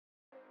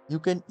You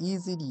can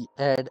easily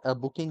add a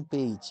booking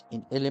page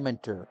in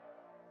Elementor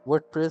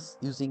WordPress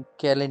using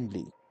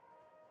Calendly.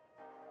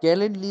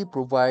 Calendly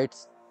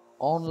provides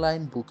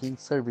online booking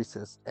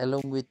services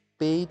along with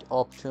paid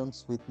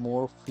options with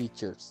more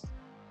features.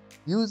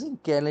 Using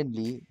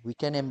Calendly, we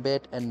can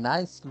embed a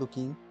nice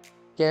looking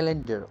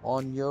calendar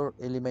on your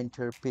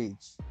Elementor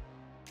page.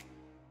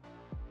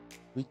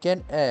 We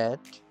can add,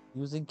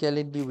 using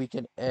Calendly, we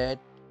can add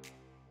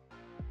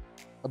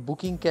a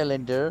booking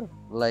calendar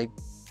like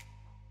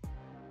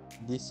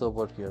this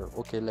over here.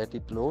 Okay, let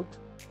it load.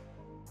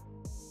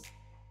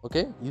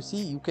 Okay, you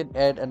see, you can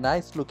add a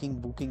nice looking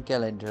booking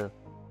calendar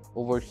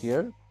over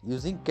here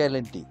using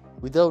Calendly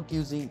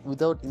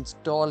without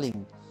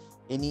installing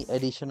any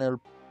additional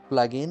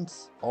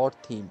plugins or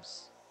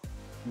themes.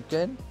 You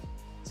can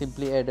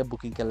simply add a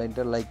booking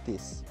calendar like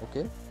this.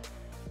 Okay,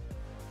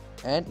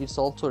 and it's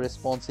also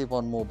responsive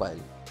on mobile.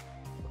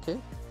 Okay,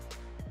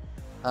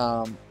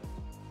 um,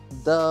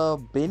 the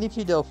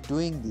benefit of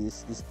doing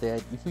this is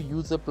that if you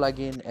use a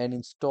plugin and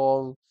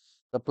install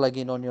the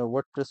plugin on your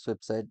WordPress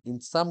website,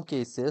 in some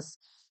cases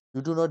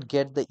you do not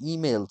get the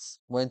emails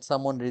when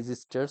someone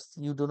registers.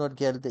 You do not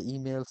get the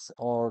emails,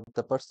 or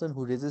the person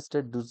who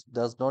registered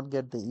does not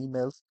get the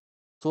emails.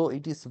 So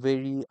it is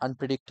very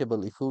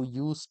unpredictable if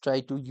you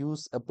try to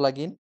use a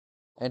plugin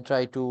and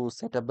try to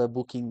set up a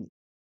booking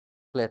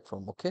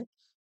platform. Okay,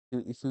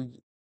 if you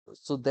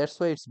so that's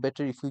why it's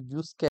better if you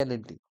use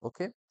Calendly.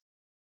 Okay,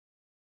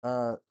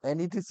 and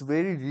it is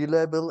very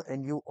reliable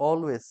and you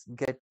always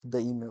get the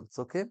emails.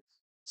 Okay,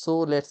 so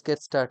let's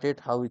get started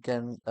how we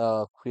can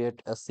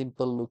create a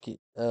simple looking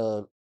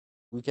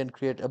we can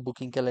create a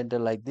booking calendar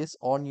like this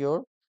on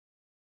your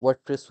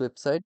WordPress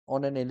website,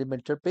 on an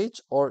Elementor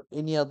page or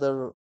any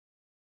other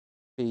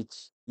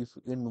page if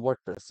in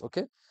WordPress.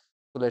 Okay,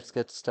 so let's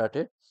get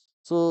started.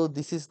 So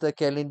this is the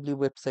Calendly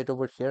website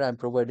over here. I'm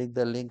providing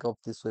the link of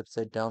this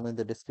website down in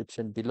the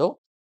description below.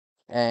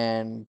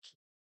 And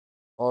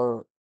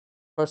or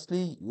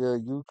firstly,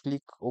 you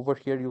click over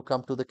here, you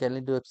come to the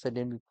Calendly website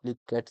and you click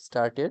get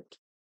started.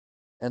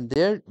 And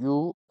there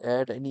you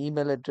add an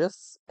email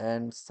address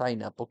and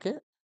sign up. Okay.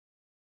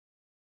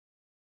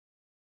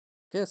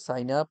 Okay,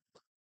 sign up.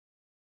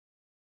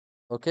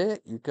 Okay,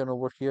 you can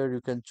over here,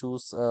 you can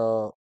choose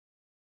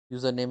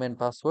username and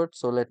password.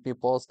 So let me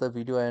pause the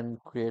video and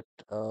create.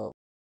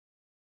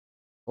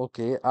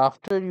 Okay,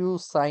 after you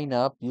sign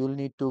up,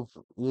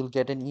 you'll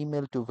get an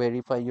email to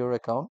verify your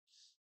account.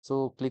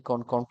 So click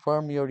on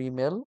confirm your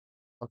email.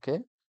 Okay.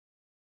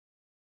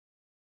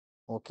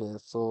 Okay,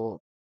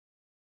 so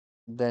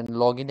then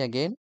log in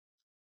again.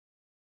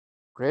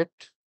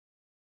 Great.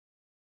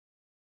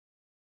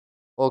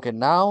 Okay,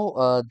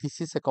 now this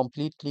is a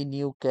completely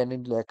new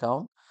Calendly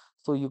account.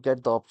 So you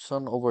get the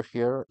option over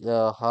here.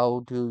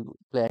 How do you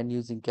plan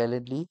using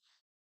Calendly?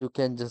 You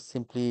can just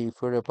simply, if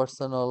you're a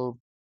personal,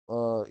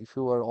 if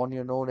you are on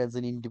your own as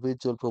an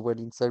individual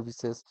providing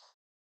services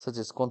such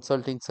as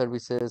consulting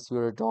services,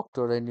 you're a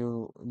doctor and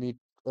you need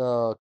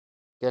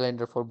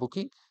calendar for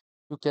booking,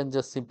 you can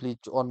just simply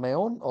on my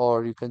own,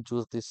 or you can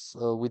choose this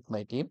with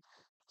my team.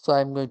 So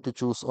I'm going to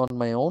choose on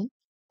my own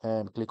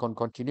and click on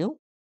continue.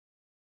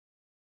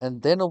 And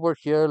then over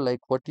here, like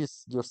what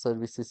is your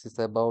services is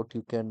about,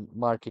 you can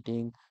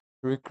marketing,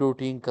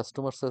 recruiting,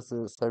 customer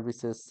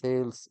services,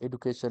 sales,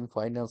 education,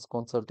 finance,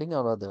 consulting,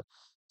 or other.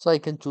 So I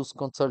can choose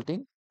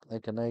consulting. I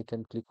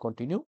can click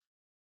continue.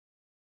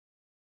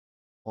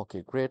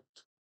 Okay, great.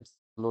 It's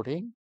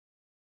loading.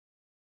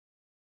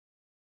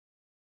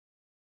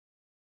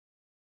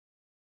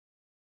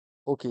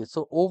 Okay,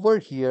 so over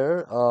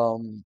here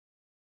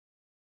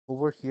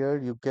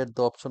you get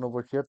the option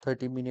over here,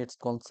 30 minutes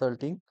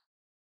consulting.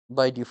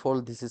 By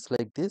default, this is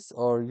like this,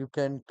 or you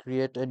can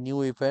create a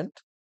new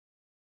event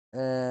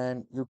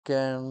and you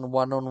can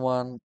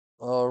one-on-one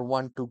or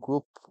one-to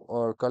group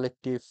or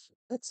collective,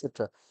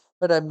 etc.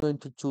 But I'm going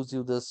to show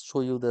you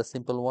the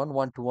simple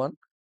one-to-one,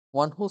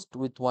 one host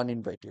with one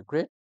invitee.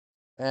 Great.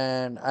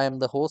 And I am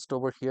the host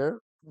over here.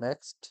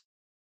 Next.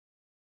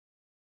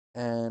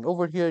 And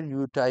over here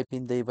you type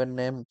in the event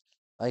name.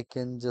 I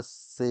can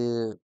just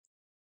say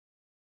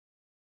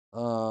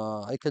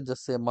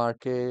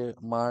marketing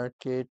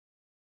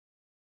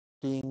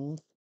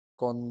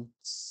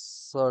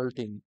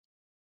consulting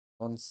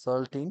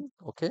consulting.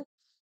 Okay,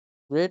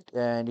 great.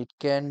 And it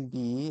can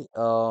be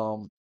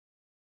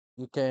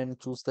you can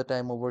choose the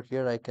time over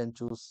here. I can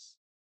choose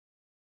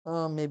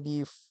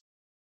maybe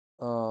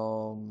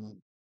 15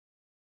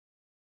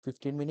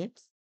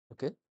 minutes.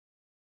 Okay,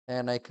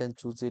 and I can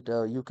choose it.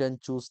 You can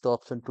choose the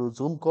option to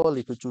Zoom call.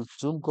 If you choose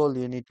Zoom call,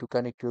 you need to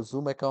connect your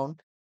Zoom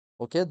account.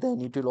 Okay,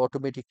 then it will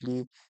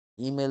automatically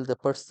email the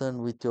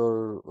person with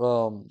your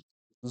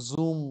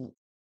Zoom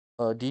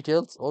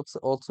details.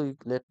 Also,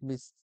 let me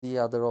see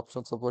other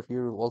options over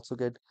here. You also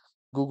get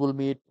Google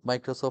Meet,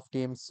 Microsoft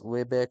Teams,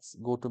 WebEx,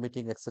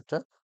 GoToMeeting,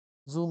 etc.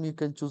 Zoom, you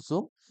can choose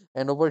Zoom,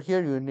 and over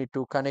here you need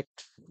to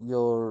connect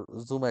your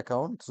Zoom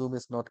account. Zoom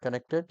is not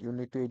connected. You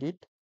need to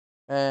edit,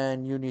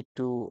 and you need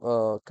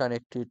to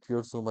connect it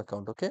your Zoom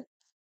account. Okay,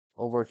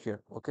 over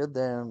here. Okay,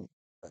 then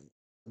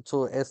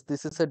So as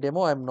this is a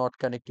demo, I'm not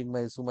connecting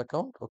my Zoom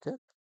account. Okay,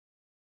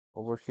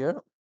 over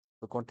here.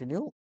 So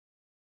continue.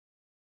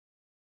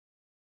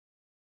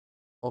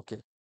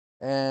 Okay,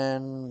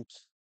 and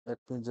let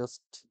me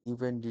just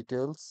event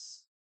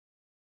details.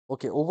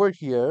 Okay, over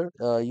here,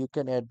 you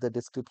can add the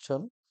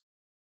description.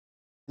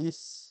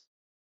 This,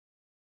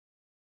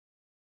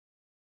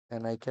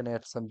 and I can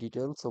add some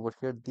details over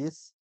here.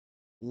 This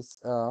is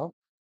a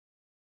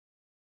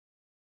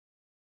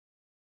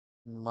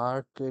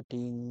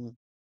marketing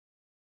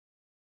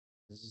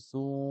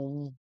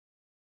Zoom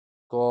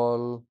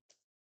call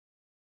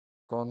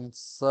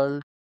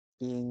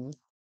consulting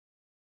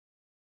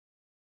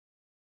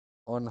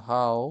on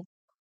how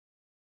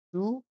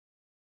to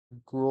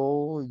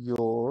grow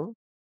your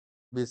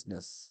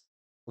business.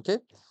 Okay,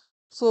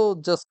 so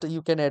just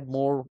you can add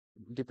more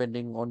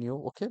depending on you.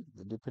 Okay,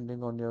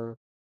 depending on your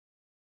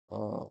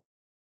uh,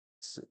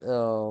 s-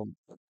 um,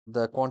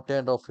 the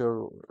content of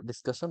your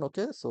discussion.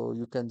 Okay, so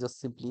you can just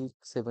simply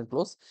save and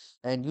close.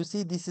 And you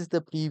see, this is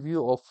the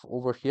preview of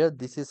over here.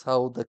 This is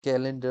how the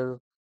calendar,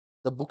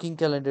 the booking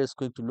calendar is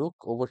going to look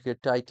over here.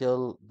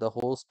 Title, the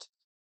host,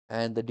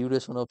 and the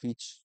duration of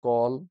each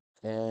call,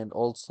 and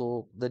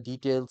also the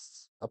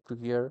details up to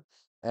here.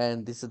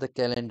 And this is the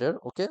calendar,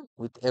 okay,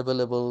 with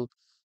available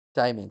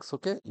timings.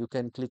 Okay, you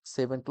can click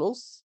save and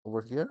close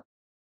over here.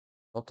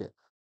 Okay,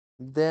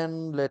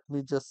 then let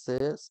me just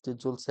say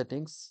schedule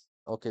settings.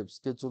 Okay,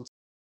 schedule.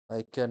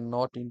 I can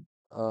not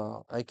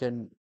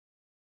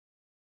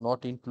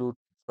include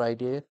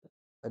Friday.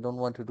 I don't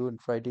want to do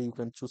it Friday. You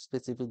can choose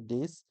specific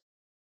days,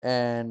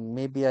 and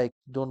maybe I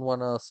don't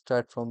want to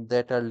start from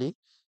that early.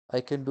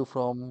 I can do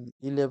from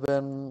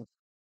 11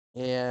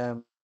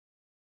 a.m.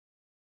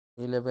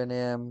 11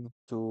 a.m.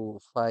 to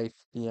 5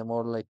 p.m.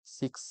 or like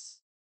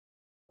 6.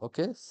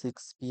 Okay,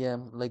 6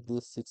 p.m. like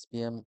this, 6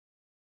 p.m.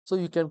 So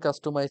you can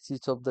customize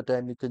each of the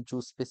time. You can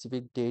choose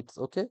specific dates.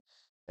 Okay,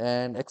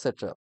 and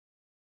etc.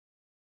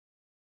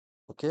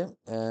 Okay,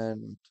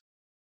 and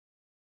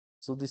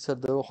so these are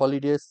the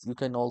holidays. You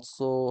can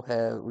also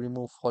have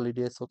remove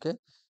holidays. Okay,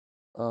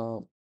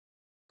 um,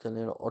 can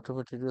you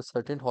automatically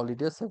certain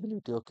holidays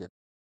ability. Okay,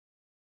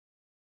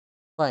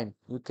 fine.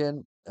 You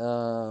can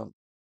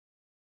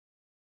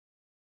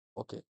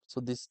okay.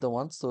 So this is the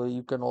one. So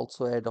you can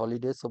also add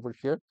holidays over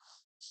here.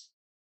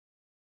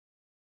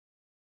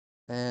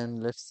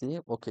 And let's see.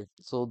 Okay,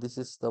 so this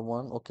is the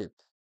one. Okay,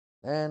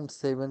 and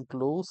save and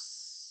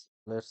close.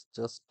 Let's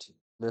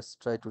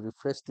try to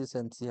refresh this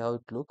and see how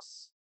it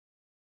looks.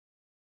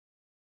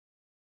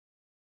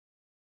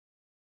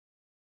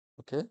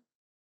 Okay,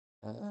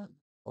 and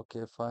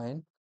okay,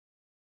 fine.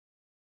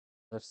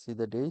 Let's see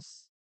the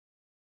days.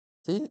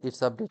 See, it's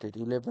updated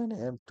 11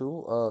 a.m.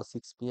 to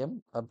 6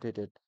 p.m.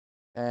 updated.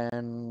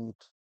 And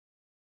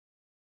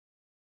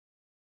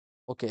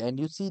okay, and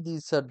you see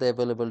these are the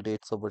available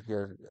dates over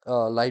here.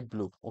 Light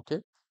blue.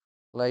 Okay,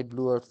 light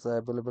blue are the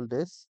available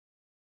days.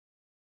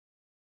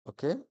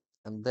 Okay,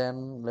 and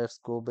then let's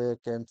go back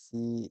and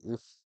see if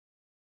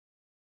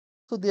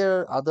so there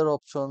are other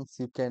options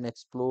you can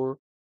explore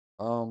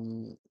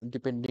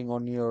depending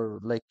on your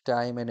like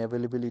time and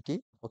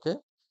availability. Okay,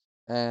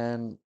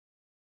 and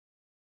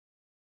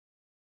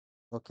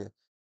okay,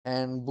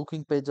 and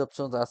booking page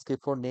options ask you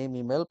for name,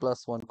 email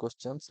plus one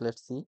questions.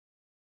 Let's see.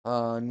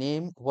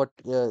 Name, what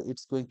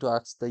it's going to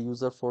ask the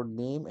user for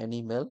name and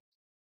email.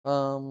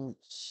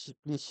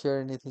 Please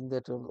share anything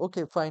that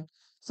okay, fine.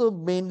 So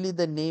mainly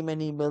the name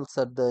and emails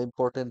are the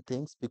important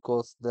things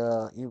because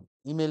the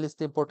email is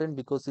important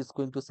because it's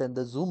going to send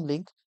the Zoom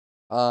link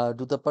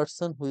to the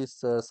person who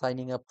is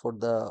signing up for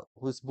the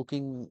who is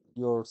booking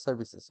your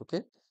services.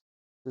 Okay,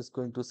 it's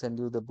going to send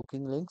you the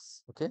booking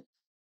links. Okay,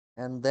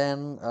 and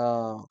then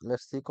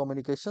let's see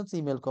communications,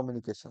 email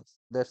communications.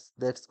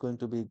 That's going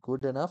to be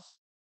good enough.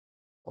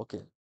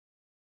 Okay,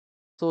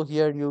 so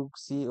here you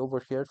see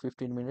over here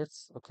 15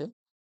 minutes. Okay,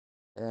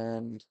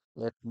 and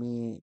let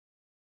me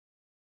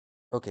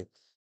okay,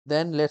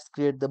 then let's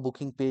create the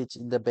booking page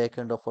in the back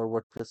end of our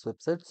WordPress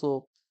website.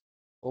 So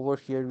over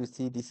here we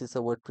see this is a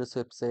WordPress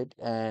website,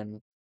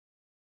 and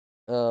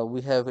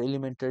we have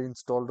Elementor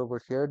installed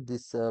over here.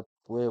 This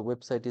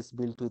website is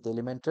built with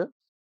Elementor,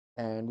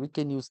 and we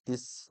can use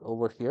this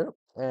over here.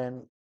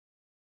 And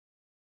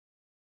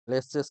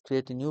let's just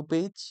create a new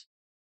page.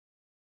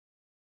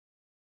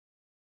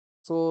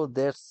 So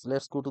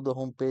let's go to the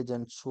home page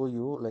and show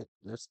you, like,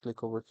 let's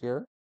click over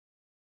here.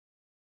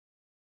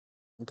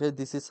 Okay,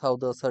 this is how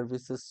the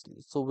services.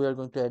 So we are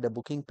going to add a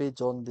booking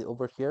page on the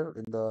over here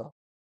in the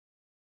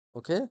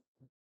okay.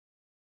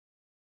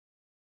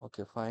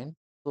 Okay, fine.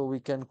 So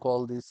we can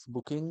call this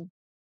booking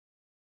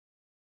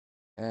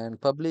and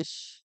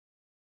publish.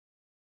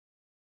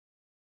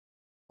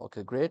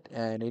 Okay, great.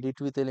 And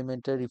edit with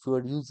Elementor. If you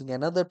are using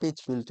another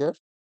page filter,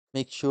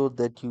 make sure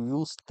that you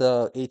use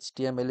the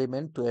HTML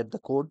element to add the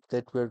code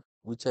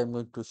which I'm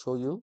going to show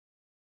you.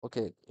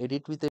 Okay,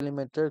 edit with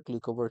Elementor,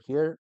 click over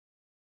here.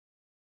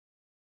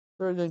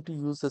 We're going to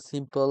use a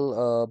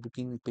simple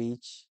booking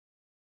page.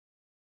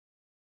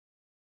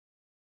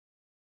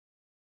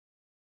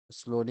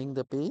 It's loading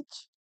the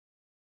page.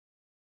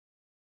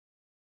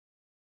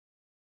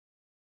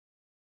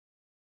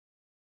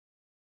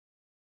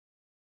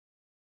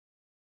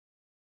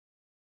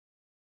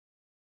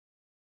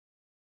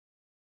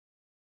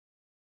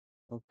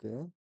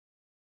 Okay.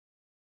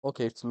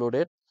 Okay, it's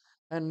loaded.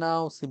 And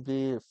now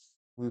simply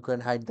we can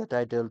hide the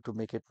title to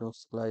make it no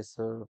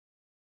slicer.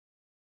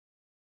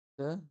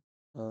 Okay.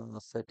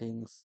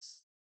 Settings,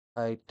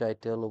 hide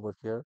title over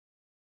here.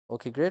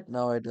 Okay, great.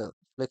 Now add a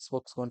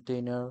flexbox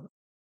container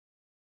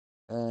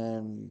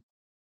and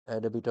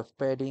add a bit of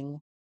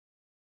padding,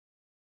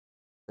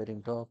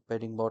 padding top,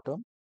 padding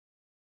bottom.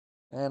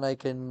 And I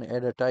can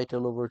add a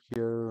title over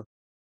here,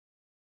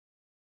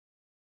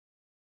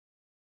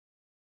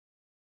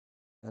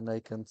 and I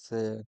can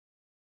say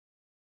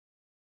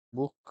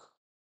book,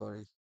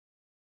 sorry,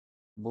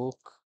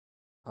 book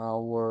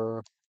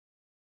our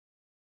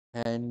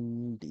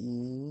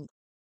handyman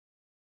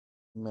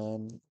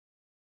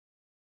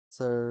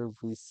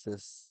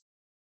services.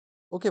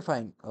 Okay,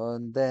 fine.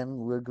 And then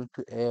we're going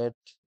to add,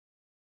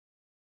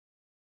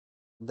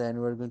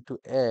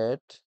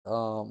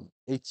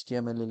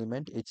 HTML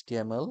element,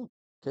 HTML.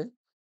 Okay,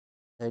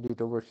 add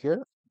it over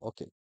here.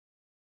 Okay,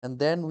 and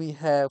then we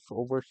have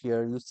over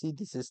here. You see,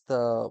 this is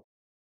the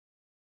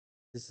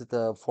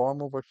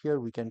form over here.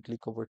 We can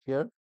click over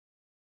here.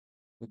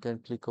 We can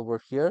click over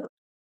here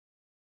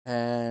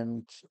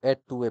and add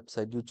to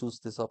website. You choose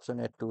this option,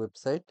 add to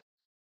website,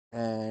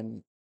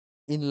 and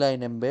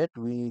inline embed.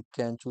 We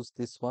can choose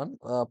this one.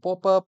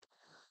 Pop-up.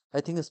 I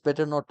think it's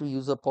better not to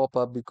use a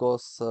pop-up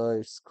because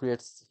it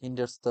creates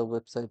hinders the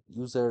website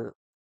user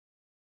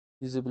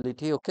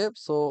usability. Okay,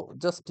 so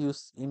just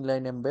use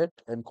inline embed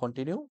and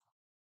continue.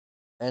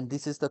 And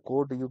this is the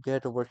code you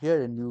get over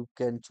here, and you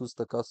can choose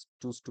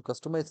choose to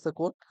customize the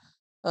code.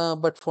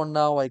 But for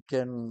now, I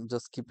can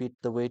just keep it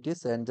the way it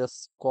is and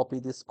just copy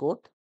this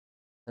code.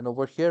 And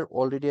over here,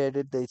 already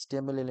added the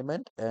HTML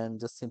element and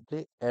just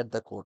simply add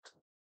the code.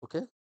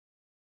 Okay,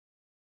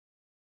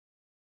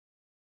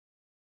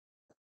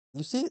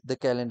 you see the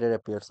calendar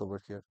appears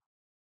over here.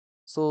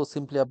 So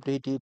simply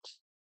update it.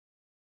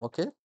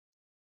 Okay,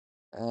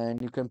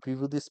 and you can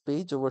preview this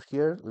page over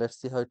here. Let's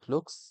see how it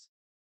looks.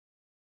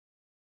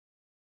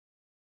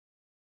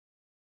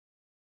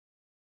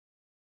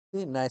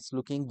 See, nice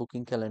looking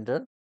booking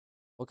calendar.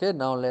 Okay,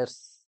 now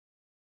let's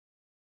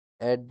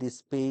add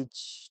this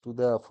page to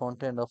the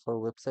front end of our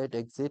website.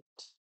 Exit.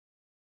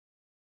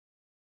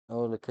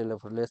 Oh, okay,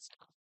 let's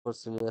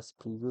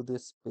preview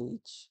this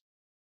page.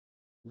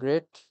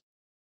 Great.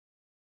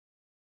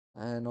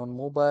 And on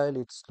mobile,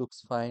 it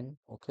looks fine.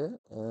 Okay,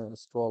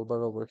 scroll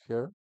bar over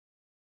here.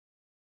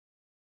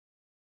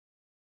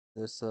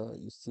 There's a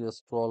you see a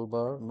scroll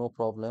bar, no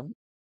problem.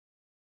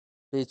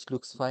 Page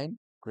looks fine.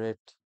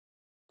 Great.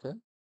 Okay,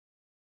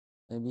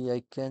 maybe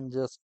I can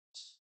just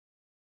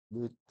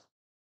do it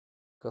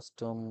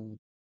custom,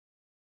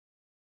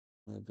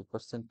 maybe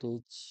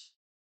percentage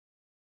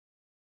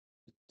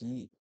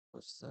 50%,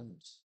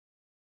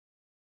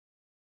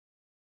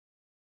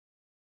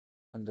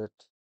 100.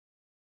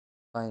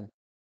 Fine.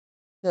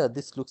 Yeah,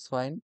 this looks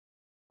fine.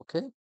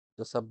 Okay,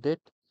 just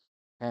update,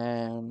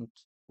 and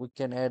we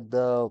can add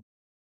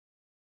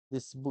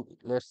this book.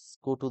 Let's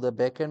go to the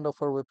back end of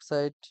our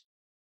website,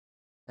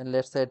 and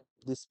let's add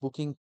this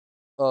booking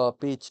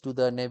page to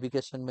the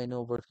navigation menu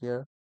over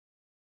here.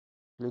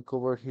 Click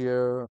over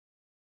here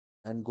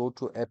and go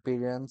to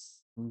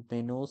appearance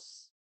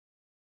menus,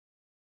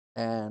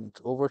 and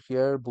over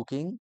here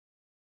booking.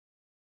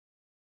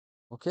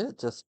 Okay,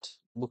 just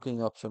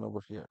booking option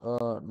over here.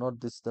 Not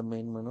this the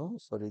main menu.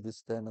 Sorry,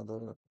 this the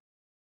another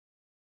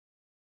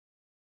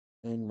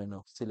main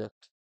menu.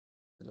 Select.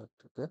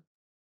 Okay.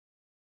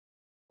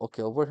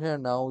 Okay, over here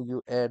now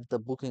you add the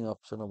booking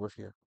option over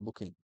here.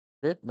 Booking.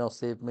 Great. Now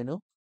save menu,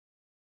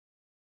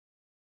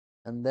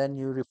 and then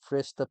you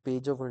refresh the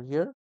page over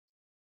here,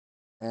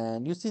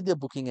 and you see the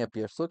booking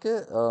appears.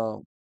 Okay.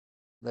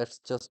 Let's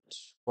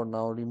just for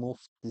now remove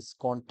this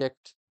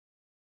contact.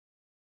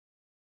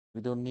 We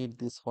don't need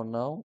this for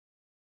now.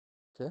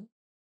 Okay.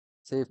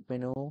 Save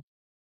menu.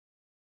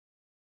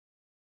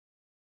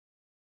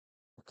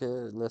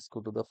 Okay, let's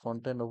go to the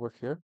front end over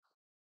here.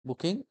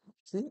 Booking.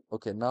 See?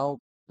 Okay, now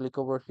click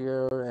over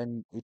here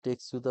and it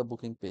takes you the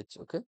booking page.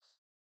 Okay.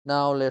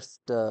 Now let's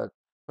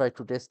try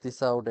to test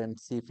this out and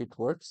see if it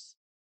works.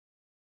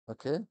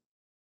 Okay.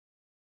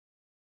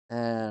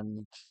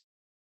 And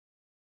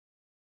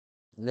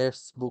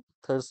let's book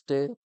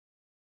Thursday.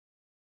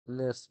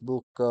 Let's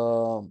book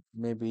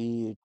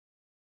maybe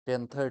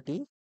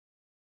 10:30.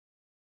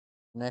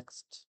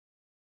 Next,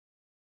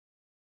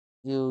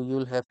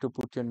 you'll have to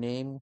put your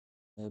name.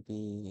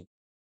 Maybe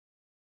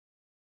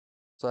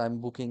so I'm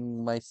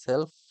booking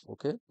myself.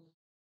 Okay,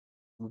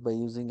 by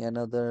using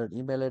another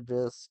email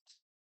address.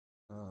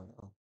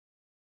 Uh,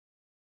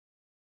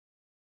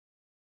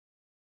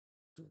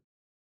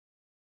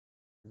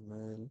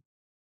 email.com.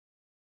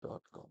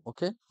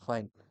 Okay,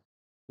 fine.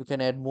 You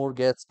can add more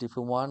guests if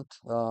you want,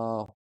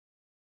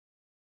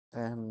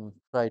 and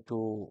try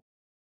to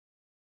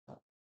uh,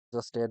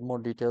 just add more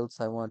details.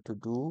 I want to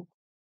do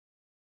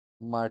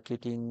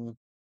marketing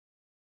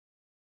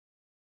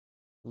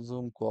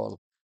Zoom call.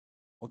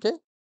 Okay,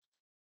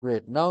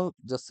 great. Now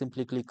just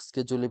simply click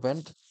schedule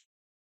event.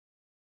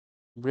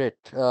 Great.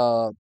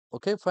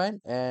 Okay, fine,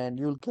 and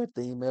you'll get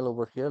the email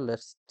over here.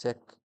 Let's check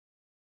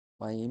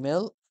my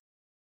email.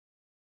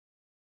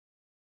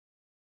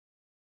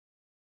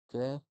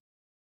 Okay,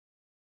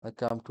 I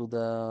come to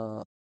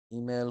the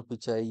email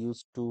which I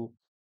used to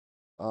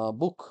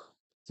book.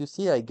 You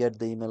see, I get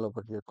the email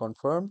over here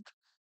confirmed.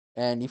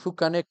 And if you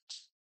connect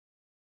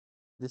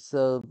this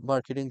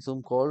marketing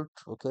Zoom call,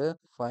 okay,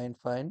 fine,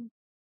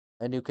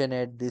 and you can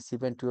add this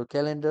event to your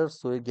calendar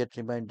so you get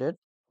reminded.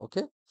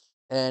 Okay,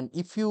 and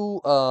if you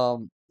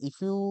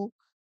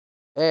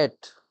add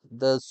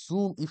the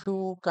Zoom, if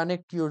you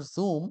connect your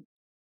Zoom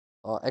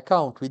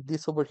account with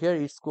this over here,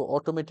 it's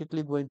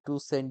automatically going to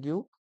send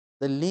you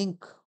the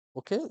link.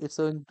 Okay, it's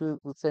going to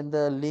send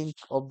the link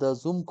of the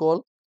Zoom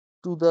call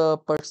to the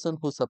person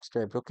who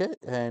subscribed. Okay,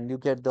 and you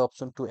get the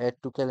option to add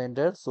to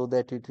calendar so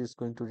that it is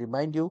going to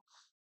remind you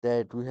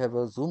that we have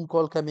a Zoom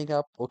call coming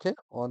up. Okay,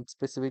 on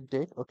specific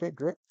date. Okay,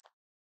 great.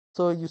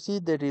 So you see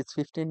that it's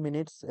 15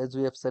 minutes as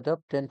we have set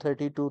up,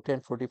 10:30 to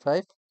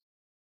 10:45.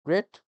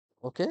 Great.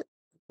 Okay,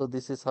 so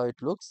this is how it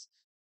looks,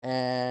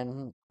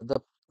 and the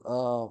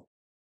uh,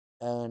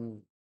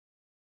 and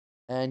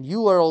and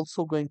you are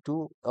also going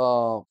to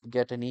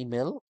get an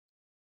email.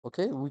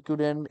 Okay, we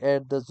couldn't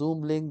add the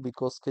Zoom link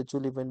because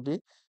schedule event,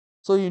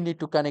 so you need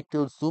to connect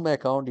your Zoom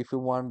account if you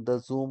want the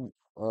Zoom,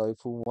 if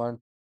you want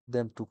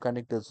them to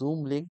connect the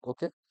Zoom link.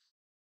 Okay,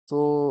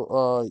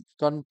 so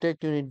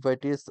contact your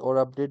invitees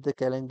or update the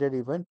calendar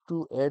event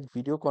to add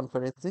video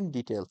conferencing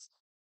details.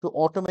 To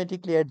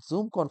automatically add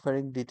Zoom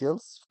conferencing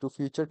details to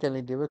future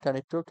calendar event,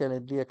 connect your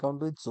Calendly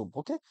account with Zoom.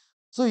 Okay,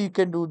 so you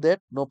can do that,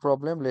 no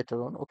problem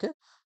later on. Okay,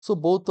 so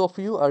both of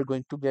you are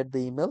going to get the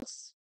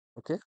emails.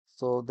 Okay,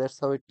 so that's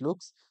how it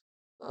looks.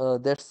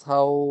 That's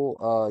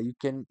how you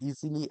can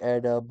easily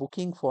add a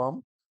booking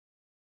form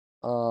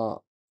uh,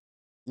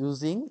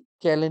 using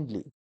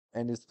Calendly,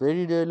 and it's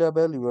very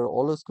reliable. You are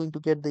always going to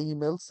get the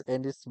emails,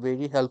 and it's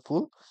very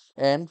helpful.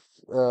 And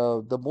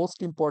the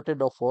most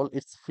important of all,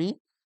 it's free.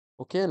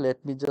 Okay,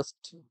 let me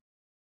just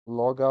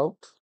log out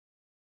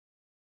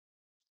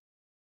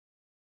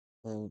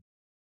and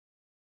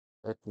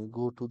let me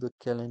go to the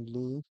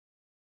Calendly.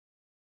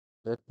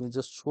 Let me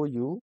just show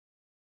you.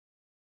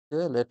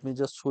 Okay, let me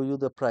just show you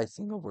the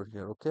pricing over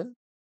here. Okay,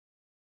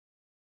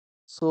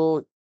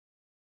 so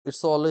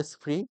it's always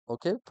free.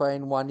 Okay,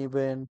 find one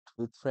event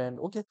with friend.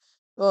 Okay,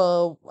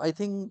 I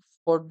think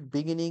for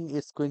beginning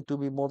it's going to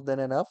be more than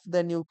enough.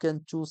 Then you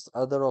can choose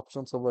other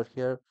options over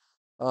here,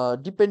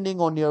 depending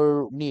on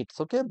your needs.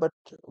 Okay, but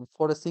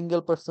for a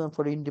single person,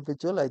 for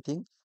individual, I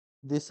think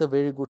this is a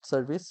very good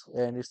service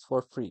and it's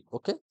for free.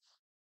 Okay,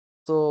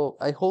 so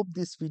I hope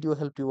this video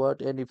helped you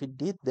out, and if it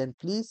did, then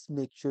please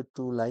make sure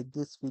to like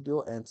this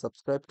video and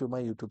subscribe to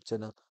my YouTube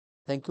channel.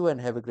 Thank you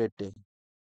and have a great day.